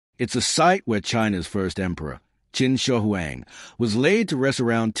It's a site where China's first emperor, Qin Shi Huang, was laid to rest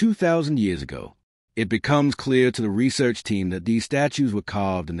around 2,000 years ago. It becomes clear to the research team that these statues were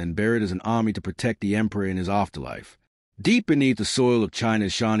carved and then buried as an army to protect the emperor in his afterlife. Deep beneath the soil of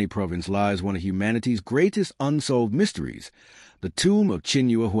China's Shanxi province lies one of humanity's greatest unsolved mysteries, the tomb of Qin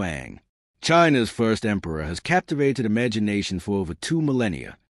Shi Huang. China's first emperor has captivated imagination for over 2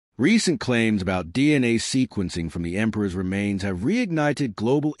 millennia. Recent claims about DNA sequencing from the emperor's remains have reignited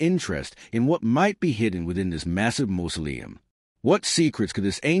global interest in what might be hidden within this massive mausoleum. What secrets could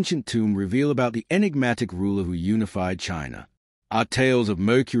this ancient tomb reveal about the enigmatic ruler who unified China? Are tales of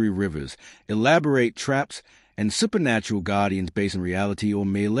Mercury rivers, elaborate traps, and supernatural guardians based on reality or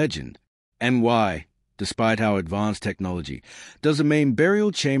mere legend? And why, despite our advanced technology, does the main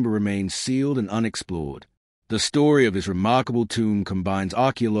burial chamber remain sealed and unexplored? The story of this remarkable tomb combines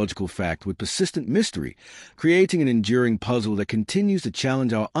archaeological fact with persistent mystery, creating an enduring puzzle that continues to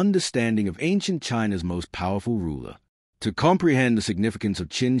challenge our understanding of ancient China's most powerful ruler. To comprehend the significance of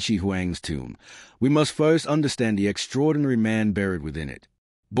Qin Shi Huang's tomb, we must first understand the extraordinary man buried within it.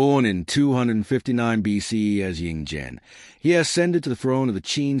 Born in 259 BCE as Ying Zhen, he ascended to the throne of the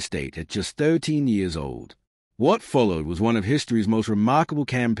Qin state at just 13 years old. What followed was one of history's most remarkable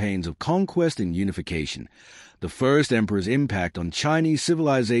campaigns of conquest and unification. The first emperor's impact on Chinese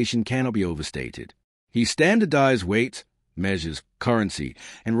civilization cannot be overstated. He standardized weights, measures, currency,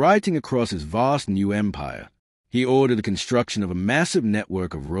 and writing across his vast new empire. He ordered the construction of a massive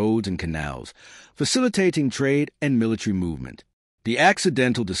network of roads and canals, facilitating trade and military movement. The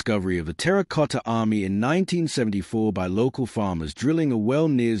accidental discovery of the terracotta army in 1974 by local farmers drilling a well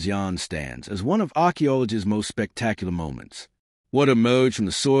near Xi'an stands as one of archaeology's most spectacular moments. What emerged from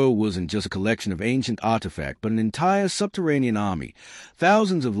the soil wasn't just a collection of ancient artifacts, but an entire subterranean army,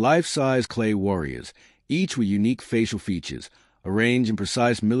 thousands of life-size clay warriors, each with unique facial features, arranged in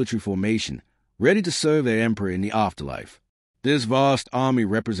precise military formation, ready to serve their emperor in the afterlife. This vast army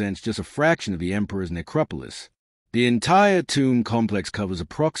represents just a fraction of the emperor's necropolis. The entire tomb complex covers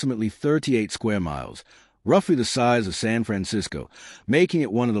approximately 38 square miles, roughly the size of San Francisco, making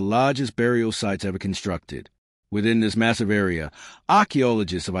it one of the largest burial sites ever constructed. Within this massive area,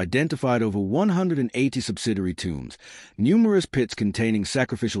 archaeologists have identified over 180 subsidiary tombs, numerous pits containing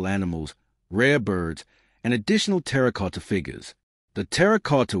sacrificial animals, rare birds, and additional terracotta figures. The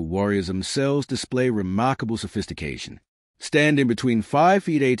terracotta warriors themselves display remarkable sophistication. Standing between 5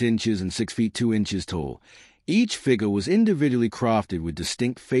 feet 8 inches and 6 feet 2 inches tall, each figure was individually crafted with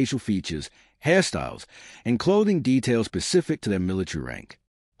distinct facial features, hairstyles, and clothing details specific to their military rank.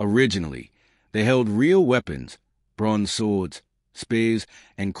 Originally, they held real weapons, bronze swords, spears,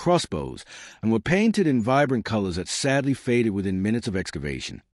 and crossbows, and were painted in vibrant colors that sadly faded within minutes of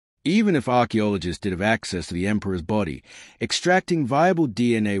excavation. Even if archaeologists did have access to the emperor's body, extracting viable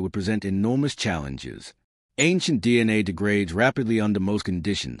DNA would present enormous challenges. Ancient DNA degrades rapidly under most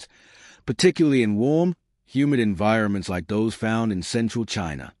conditions, particularly in warm, humid environments like those found in central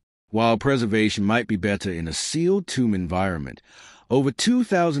China. While preservation might be better in a sealed tomb environment, over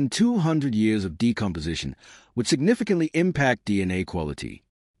 2,200 years of decomposition would significantly impact DNA quality.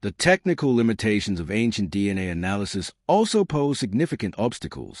 The technical limitations of ancient DNA analysis also pose significant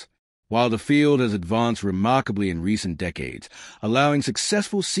obstacles. While the field has advanced remarkably in recent decades, allowing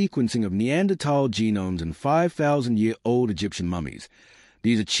successful sequencing of Neanderthal genomes and 5,000-year-old Egyptian mummies,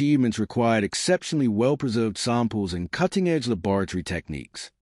 these achievements required exceptionally well-preserved samples and cutting-edge laboratory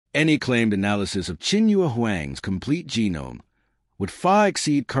techniques. Any claimed analysis of Qin Shi Huang's complete genome would far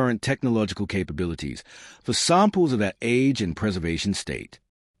exceed current technological capabilities for samples of that age and preservation state.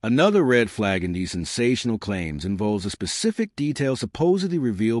 Another red flag in these sensational claims involves the specific details supposedly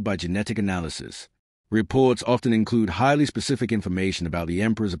revealed by genetic analysis. Reports often include highly specific information about the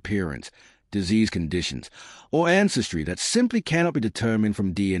emperor's appearance, disease conditions, or ancestry that simply cannot be determined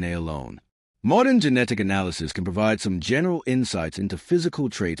from DNA alone. Modern genetic analysis can provide some general insights into physical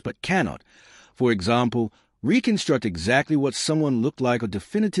traits but cannot, for example, reconstruct exactly what someone looked like or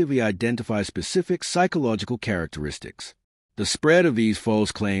definitively identify specific psychological characteristics. The spread of these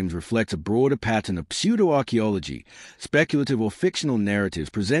false claims reflects a broader pattern of pseudo-archaeology, speculative or fictional narratives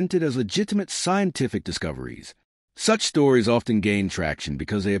presented as legitimate scientific discoveries. Such stories often gain traction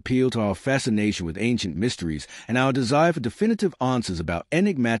because they appeal to our fascination with ancient mysteries and our desire for definitive answers about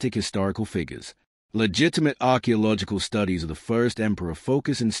enigmatic historical figures. Legitimate archaeological studies of the first emperor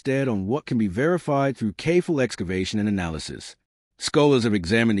focus instead on what can be verified through careful excavation and analysis. Scholars have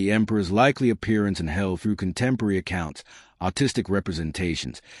examined the emperor's likely appearance and health through contemporary accounts, artistic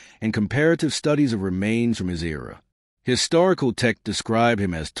representations, and comparative studies of remains from his era. Historical texts describe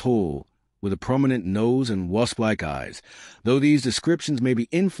him as tall, with a prominent nose and wasp-like eyes, though these descriptions may be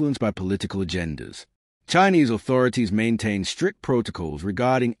influenced by political agendas. Chinese authorities maintain strict protocols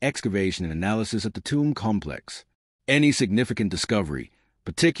regarding excavation and analysis at the tomb complex. Any significant discovery,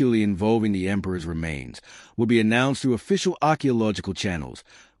 particularly involving the emperor's remains, will be announced through official archaeological channels,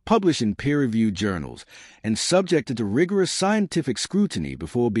 published in peer-reviewed journals, and subjected to rigorous scientific scrutiny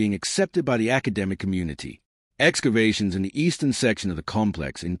before being accepted by the academic community. Excavations in the eastern section of the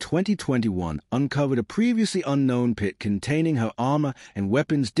complex in 2021 uncovered a previously unknown pit containing her armor and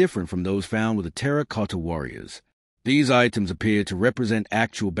weapons different from those found with the terracotta warriors. These items appear to represent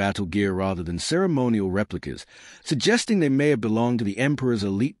actual battle gear rather than ceremonial replicas, suggesting they may have belonged to the emperor's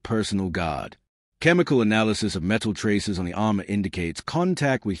elite personal guard. Chemical analysis of metal traces on the armor indicates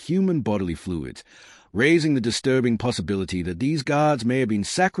contact with human bodily fluids, raising the disturbing possibility that these guards may have been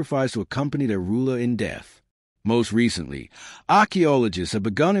sacrificed to accompany their ruler in death. Most recently, archaeologists have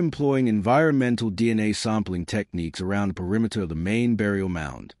begun employing environmental DNA sampling techniques around the perimeter of the main burial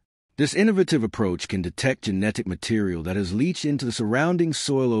mound. This innovative approach can detect genetic material that has leached into the surrounding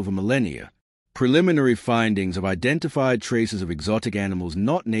soil over millennia. Preliminary findings have identified traces of exotic animals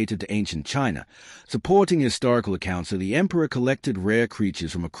not native to ancient China, supporting historical accounts that the emperor collected rare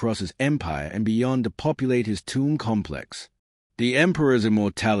creatures from across his empire and beyond to populate his tomb complex. The emperor's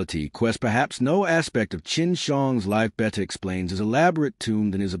immortality quests perhaps no aspect of Qin Shi Huang's life better explains his elaborate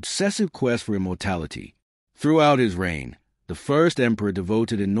tomb than his obsessive quest for immortality. Throughout his reign, the first emperor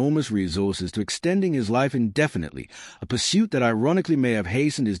devoted enormous resources to extending his life indefinitely, a pursuit that ironically may have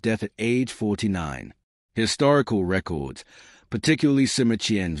hastened his death at age 49. Historical records, particularly Sima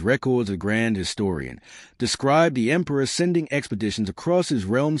Qian's records of grand historian, describe the emperor sending expeditions across his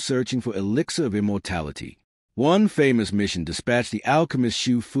realm searching for elixir of immortality. One famous mission dispatched the alchemist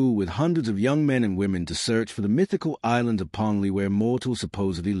Xu Fu with hundreds of young men and women to search for the mythical island of Pengli where mortals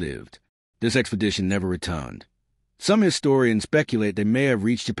supposedly lived. This expedition never returned. Some historians speculate they may have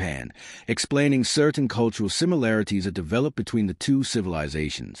reached Japan, explaining certain cultural similarities that developed between the two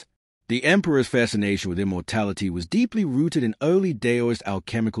civilizations. The emperor's fascination with immortality was deeply rooted in early Daoist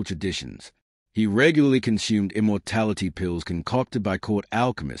alchemical traditions. He regularly consumed immortality pills concocted by court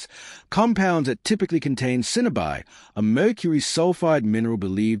alchemists, compounds that typically contain cinnabar, a mercury sulfide mineral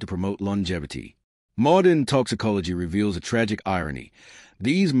believed to promote longevity. Modern toxicology reveals a tragic irony.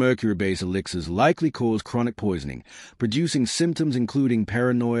 These mercury-based elixirs likely cause chronic poisoning, producing symptoms including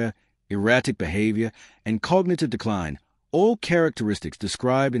paranoia, erratic behavior, and cognitive decline, all characteristics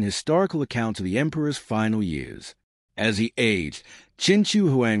described in historical accounts of the emperor's final years. As he aged, Qin Shi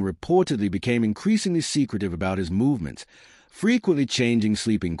Huang reportedly became increasingly secretive about his movements, frequently changing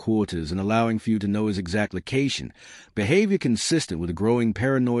sleeping quarters and allowing few to know his exact location, behavior consistent with a growing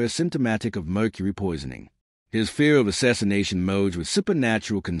paranoia symptomatic of mercury poisoning. His fear of assassination merged with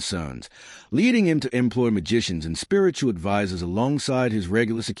supernatural concerns, leading him to employ magicians and spiritual advisors alongside his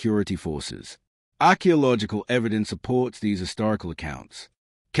regular security forces. Archaeological evidence supports these historical accounts.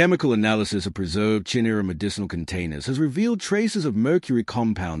 Chemical analysis of preserved Qin-era medicinal containers has revealed traces of mercury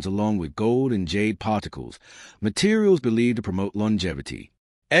compounds along with gold and jade particles, materials believed to promote longevity.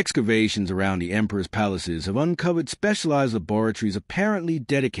 Excavations around the emperor's palaces have uncovered specialized laboratories apparently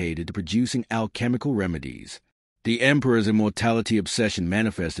dedicated to producing alchemical remedies. The emperor's immortality obsession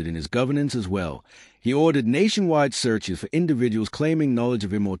manifested in his governance as well. He ordered nationwide searches for individuals claiming knowledge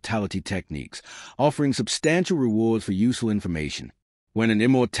of immortality techniques, offering substantial rewards for useful information. When an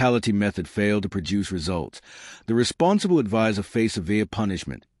immortality method failed to produce results, the responsible advisor faced severe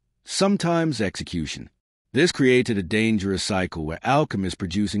punishment, sometimes execution. This created a dangerous cycle where alchemists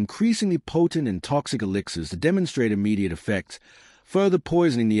produce increasingly potent and toxic elixirs to demonstrate immediate effects, further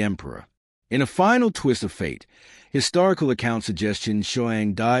poisoning the emperor. In a final twist of fate, historical accounts suggest Qin Shi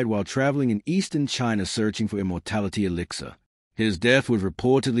Huang died while traveling in eastern China searching for immortality elixir. His death was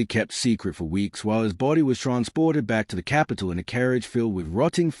reportedly kept secret for weeks while his body was transported back to the capital in a carriage filled with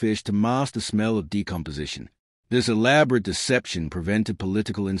rotting fish to mask the smell of decomposition. This elaborate deception prevented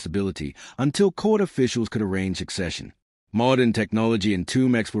political instability until court officials could arrange succession. Modern technology and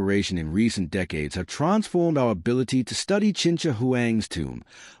tomb exploration in recent decades have transformed our ability to study Qin Shi Huang's tomb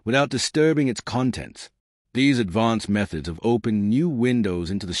without disturbing its contents. These advanced methods have opened new windows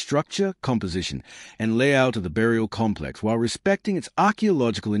into the structure, composition, and layout of the burial complex while respecting its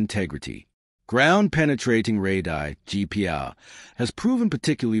archaeological integrity. Ground-penetrating radar, GPR, has proven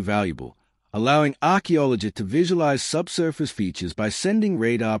particularly valuable, allowing archaeologists to visualize subsurface features by sending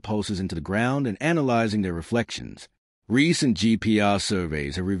radar pulses into the ground and analyzing their reflections. Recent GPR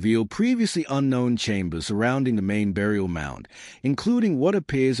surveys have revealed previously unknown chambers surrounding the main burial mound, including what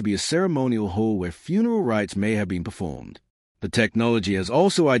appears to be a ceremonial hall where funeral rites may have been performed. The technology has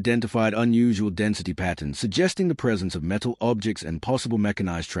also identified unusual density patterns suggesting the presence of metal objects and possible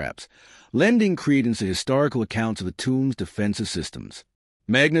mechanized traps, lending credence to historical accounts of the tomb's defensive systems.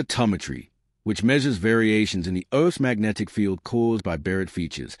 Magnetometry, which measures variations in the Earth's magnetic field caused by buried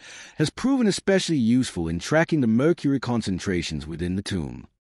features, has proven especially useful in tracking the mercury concentrations within the tomb.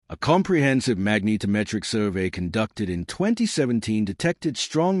 A comprehensive magnetometric survey conducted in 2017 detected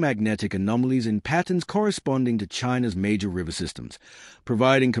strong magnetic anomalies in patterns corresponding to China's major river systems,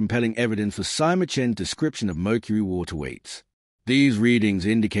 providing compelling evidence for Simachen's description of mercury water weights. These readings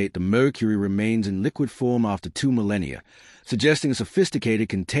indicate the mercury remains in liquid form after 2 millennia, suggesting a sophisticated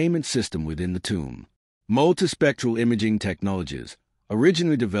containment system within the tomb. Multispectral imaging technologies,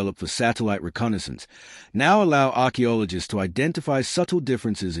 originally developed for satellite reconnaissance, now allow archaeologists to identify subtle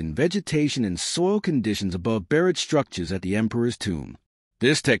differences in vegetation and soil conditions above buried structures at the emperor's tomb.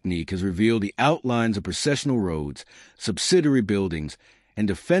 This technique has revealed the outlines of processional roads, subsidiary buildings, and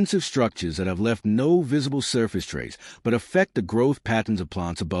defensive structures that have left no visible surface trace but affect the growth patterns of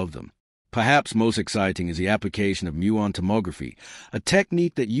plants above them. Perhaps most exciting is the application of muon tomography, a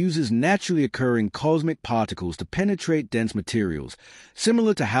technique that uses naturally occurring cosmic particles to penetrate dense materials,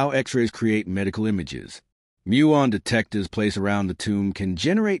 similar to how X-rays create medical images. Muon detectors placed around the tomb can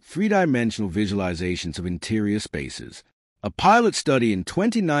generate three-dimensional visualizations of interior spaces. A pilot study in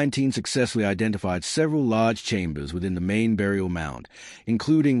 2019 successfully identified several large chambers within the main burial mound,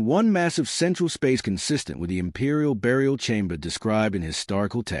 including one massive central space consistent with the imperial burial chamber described in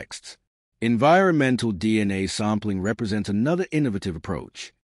historical texts. Environmental DNA sampling represents another innovative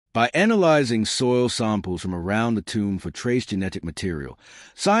approach. By analyzing soil samples from around the tomb for trace genetic material,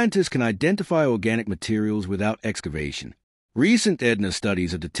 scientists can identify organic materials without excavation. Recent EDNA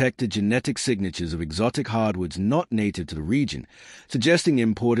studies have detected genetic signatures of exotic hardwoods not native to the region, suggesting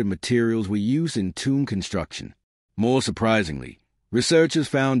imported materials were used in tomb construction. More surprisingly, researchers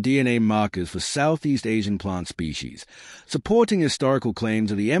found DNA markers for Southeast Asian plant species, supporting historical claims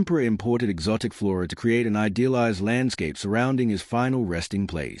that the emperor imported exotic flora to create an idealized landscape surrounding his final resting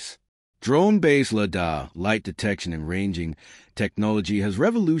place. Drone-based LiDAR, light detection and ranging technology, has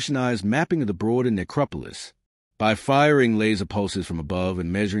revolutionized mapping of the broader necropolis. By firing laser pulses from above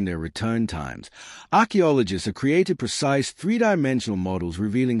and measuring their return times, archaeologists have created precise three-dimensional models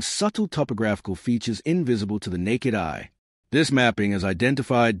revealing subtle topographical features invisible to the naked eye. This mapping has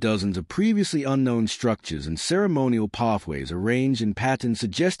identified dozens of previously unknown structures and ceremonial pathways arranged in patterns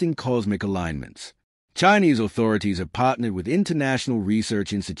suggesting cosmic alignments. Chinese authorities have partnered with international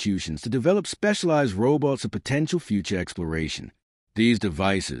research institutions to develop specialized robots of potential future exploration. These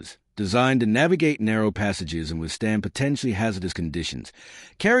devices, designed to navigate narrow passages and withstand potentially hazardous conditions,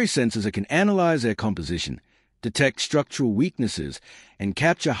 carry sensors that can analyze their composition, detect structural weaknesses, and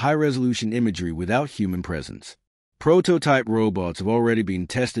capture high-resolution imagery without human presence. Prototype robots have already been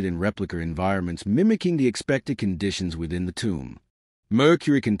tested in replica environments mimicking the expected conditions within the tomb.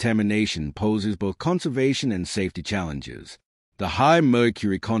 Mercury contamination poses both conservation and safety challenges. The high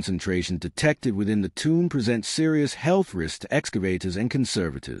mercury concentration detected within the tomb presents serious health risks to excavators and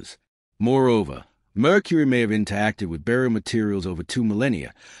conservators. Moreover, mercury may have interacted with burial materials over 2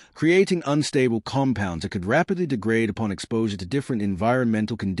 millennia, creating unstable compounds that could rapidly degrade upon exposure to different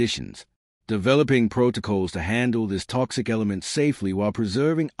environmental conditions. Developing protocols to handle this toxic element safely while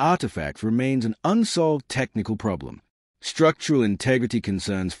preserving artifacts remains an unsolved technical problem. Structural integrity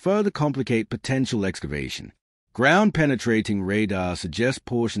concerns further complicate potential excavation. Ground-penetrating radar suggests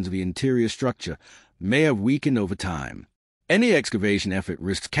portions of the interior structure may have weakened over time. Any excavation effort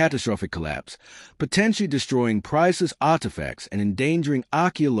risks catastrophic collapse, potentially destroying priceless artifacts and endangering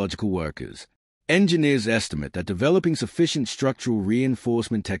archaeological workers. Engineers estimate that developing sufficient structural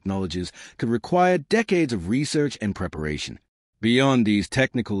reinforcement technologies could require decades of research and preparation. Beyond these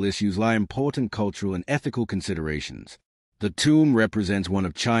technical issues lie important cultural and ethical considerations. The tomb represents one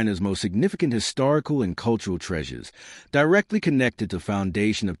of China's most significant historical and cultural treasures, directly connected to the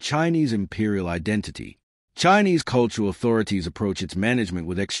foundation of Chinese imperial identity. Chinese cultural authorities approach its management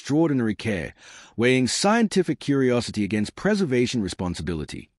with extraordinary care, weighing scientific curiosity against preservation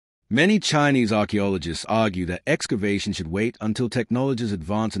responsibility. Many Chinese archaeologists argue that excavation should wait until technologies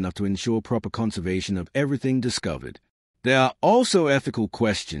advance enough to ensure proper conservation of everything discovered. There are also ethical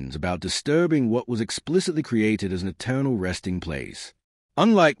questions about disturbing what was explicitly created as an eternal resting place.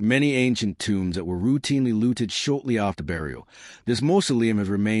 Unlike many ancient tombs that were routinely looted shortly after burial, this mausoleum has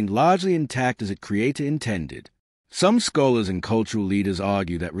remained largely intact as its creator intended. Some scholars and cultural leaders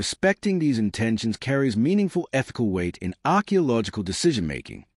argue that respecting these intentions carries meaningful ethical weight in archaeological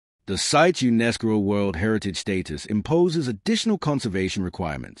decision-making. The site's UNESCO World Heritage status imposes additional conservation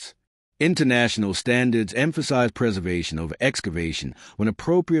requirements. International standards emphasize preservation over excavation when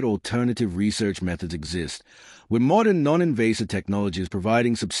appropriate alternative research methods exist, with modern non-invasive technologies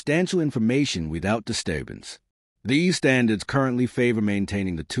providing substantial information without disturbance. These standards currently favor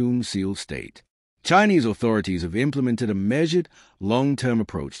maintaining the tomb's sealed state. Chinese authorities have implemented a measured, long-term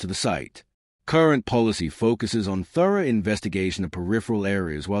approach to the site. Current policy focuses on thorough investigation of peripheral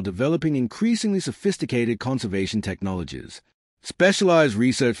areas while developing increasingly sophisticated conservation technologies. Specialized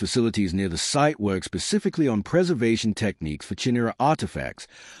research facilities near the site work specifically on preservation techniques for Qin era artifacts,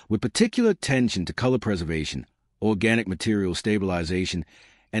 with particular attention to color preservation, organic material stabilization,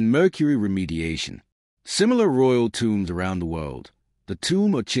 and mercury remediation. Similar royal tombs around the world. The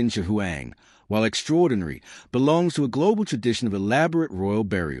tomb of Qin Shi Huang, while extraordinary, belongs to a global tradition of elaborate royal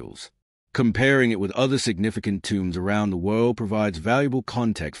burials. Comparing it with other significant tombs around the world provides valuable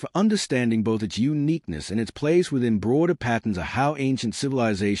context for understanding both its uniqueness and its place within broader patterns of how ancient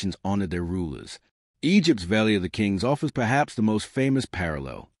civilizations honored their rulers. Egypt's Valley of the Kings offers perhaps the most famous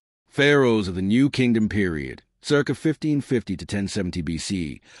parallel. Pharaohs of the New Kingdom period, circa 1550 to 1070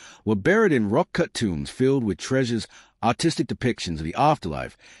 BC, were buried in rock-cut tombs filled with treasures, artistic depictions of the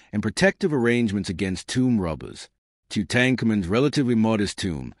afterlife, and protective arrangements against tomb robbers. Tutankhamun's relatively modest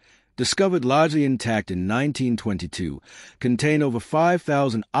tomb, discovered largely intact in 1922, contained over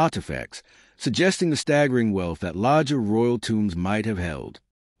 5,000 artifacts, suggesting the staggering wealth that larger royal tombs might have held.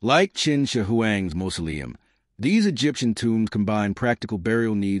 Like Qin Shi Huang's mausoleum, these Egyptian tombs combine practical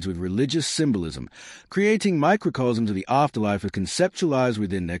burial needs with religious symbolism, creating microcosms of the afterlife as conceptualized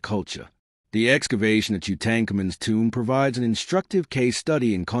within their culture. The excavation of Tutankhamun's tomb provides an instructive case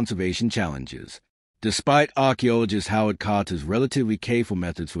study in conservation challenges. Despite archaeologist Howard Carter's relatively careful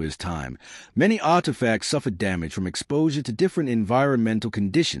methods for his time, many artifacts suffered damage from exposure to different environmental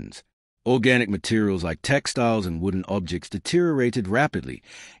conditions. Organic materials like textiles and wooden objects deteriorated rapidly,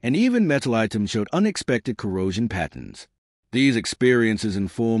 and even metal items showed unexpected corrosion patterns. These experiences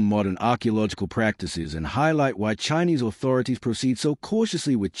inform modern archaeological practices and highlight why Chinese authorities proceed so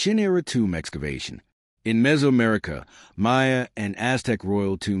cautiously with Qin-era tomb excavation. In Mesoamerica, Maya and Aztec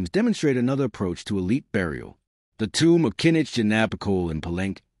royal tombs demonstrate another approach to elite burial. The tomb of Quinachtzinapacol in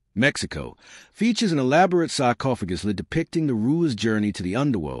Palenque, Mexico, features an elaborate sarcophagus depicting the ruler's journey to the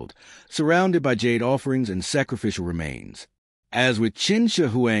underworld, surrounded by jade offerings and sacrificial remains. As with Qin Shi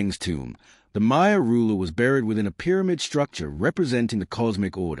Huang's tomb, the Maya ruler was buried within a pyramid structure representing the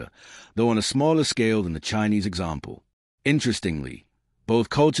cosmic order, though on a smaller scale than the Chinese example. Interestingly, both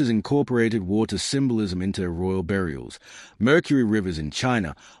cultures incorporated water symbolism into their royal burials. Mercury rivers in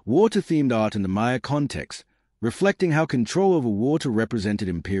China, water-themed art in the Maya context, reflecting how control over water represented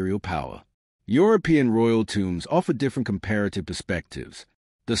imperial power. European royal tombs offer different comparative perspectives.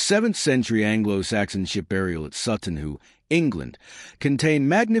 The 7th century Anglo-Saxon ship burial at Sutton, England, contained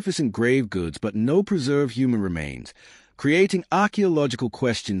magnificent grave goods but no preserved human remains, creating archaeological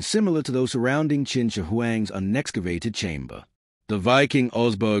questions similar to those surrounding Qin Shi Huang's unexcavated chamber. The Viking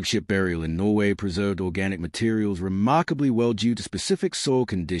Osberg ship burial in Norway preserved organic materials remarkably well due to specific soil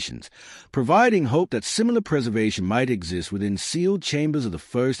conditions, providing hope that similar preservation might exist within sealed chambers of the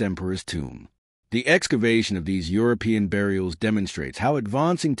first emperor's tomb. The excavation of these European burials demonstrates how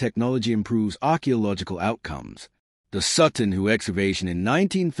advancing technology improves archaeological outcomes. The Sutton excavation in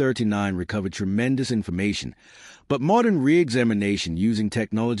 1939 recovered tremendous information, but modern re-examination using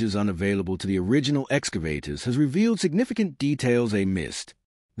technologies unavailable to the original excavators has revealed significant details they missed.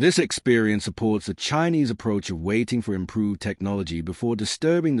 This experience supports the Chinese approach of waiting for improved technology before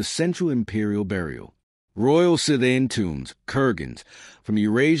disturbing the central imperial burial. Royal Scythian tombs, kurgans, from the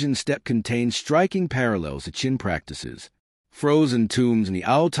Eurasian steppe contain striking parallels to Qin practices. Frozen tombs in the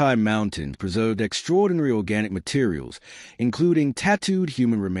Altai Mountains preserved extraordinary organic materials, including tattooed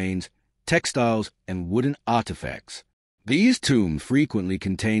human remains, textiles, and wooden artifacts. These tombs frequently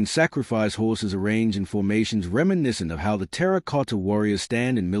contain sacrifice horses arranged in formations reminiscent of how the terracotta warriors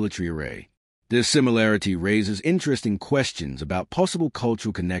stand in military array. This similarity raises interesting questions about possible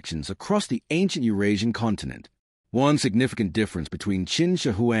cultural connections across the ancient Eurasian continent. One significant difference between Qin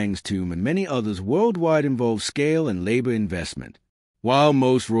Shi Huang's tomb and many others worldwide involves scale and labor investment. While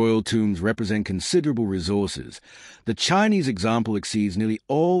most royal tombs represent considerable resources, the Chinese example exceeds nearly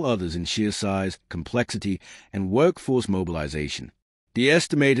all others in sheer size, complexity, and workforce mobilization. The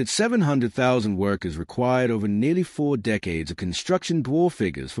estimated 700,000 workers required over nearly 4 decades of construction dwarf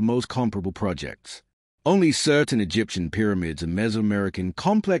figures for most comparable projects. Only certain Egyptian pyramids and Mesoamerican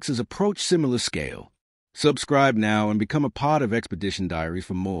complexes approach similar scale. Subscribe now and become a part of Expedition Diaries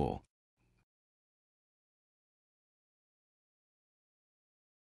for more.